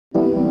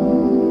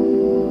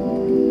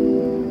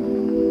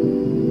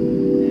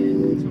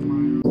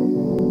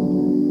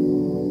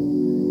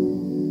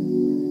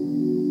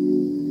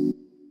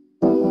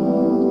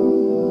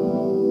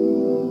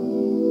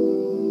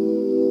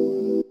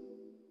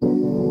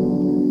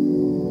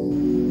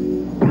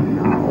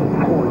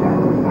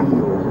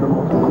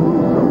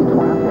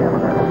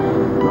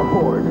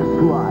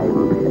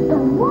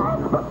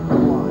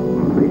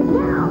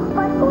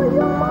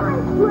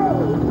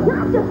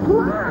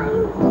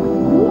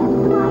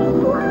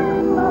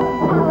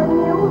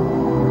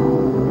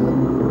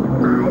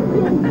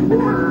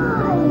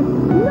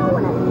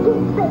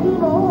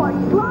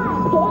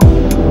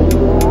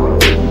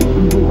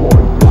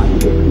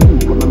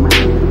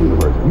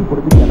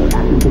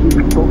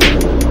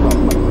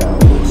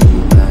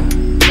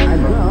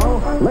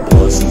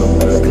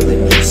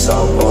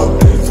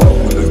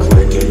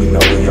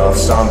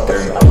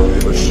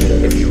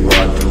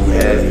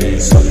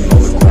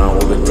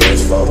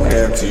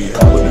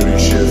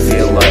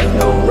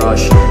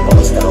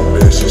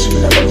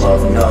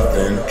of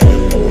nothing.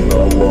 Can't pull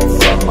no one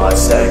from my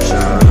section.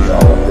 We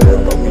all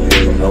live, but we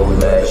live no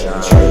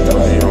legend. Straight down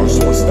the arms,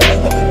 so I start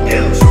fucking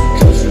ills.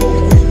 Trust no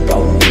weak,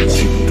 don't need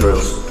cheap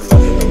thrills.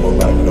 Fucking them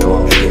around,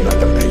 no, I'm picking up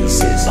the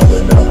pieces.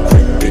 Other than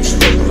quick, bitch,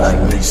 look like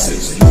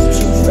leases. You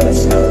too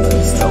fast now,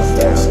 please too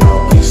fast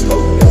now. Please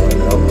slow down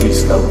now, please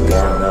slow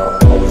down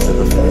now. Always in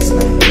the fast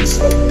lane, please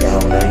slow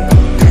down, man.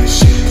 That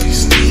shit,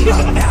 please slow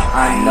down.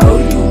 I know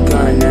you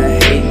gonna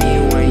hate me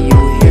when you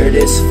hear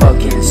this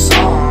fucking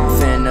song.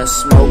 Finna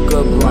smoke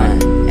a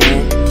blunt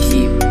and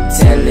keep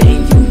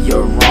telling you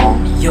you're wrong.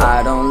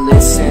 I don't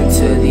listen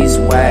to these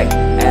whack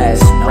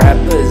ass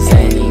rappers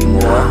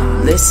anymore.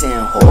 Listen,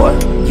 whore,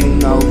 you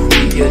know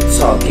who you're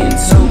talking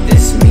to.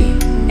 This me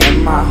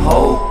and my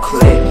whole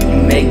clique.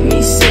 You make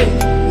me sick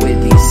with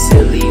these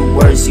silly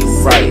words you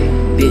write.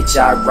 Bitch,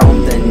 I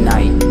roam the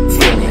night,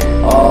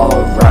 feeling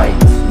alright,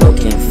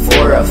 looking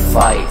for a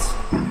fight.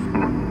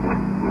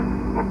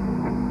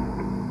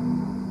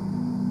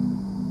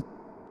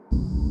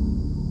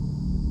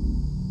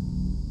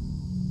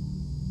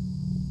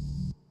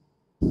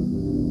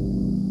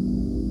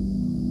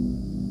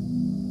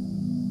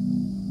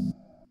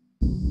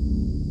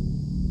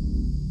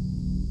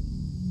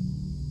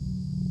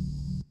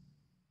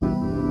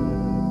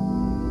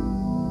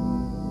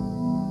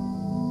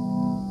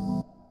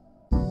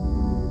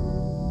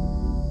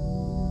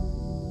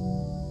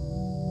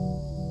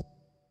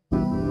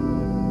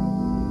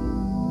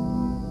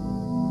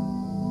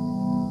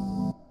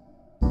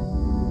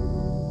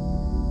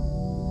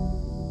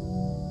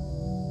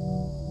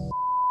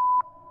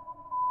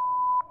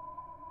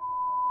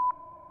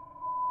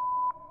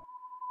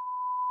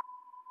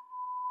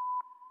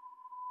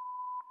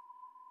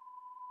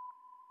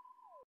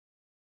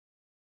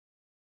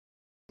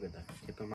 Good.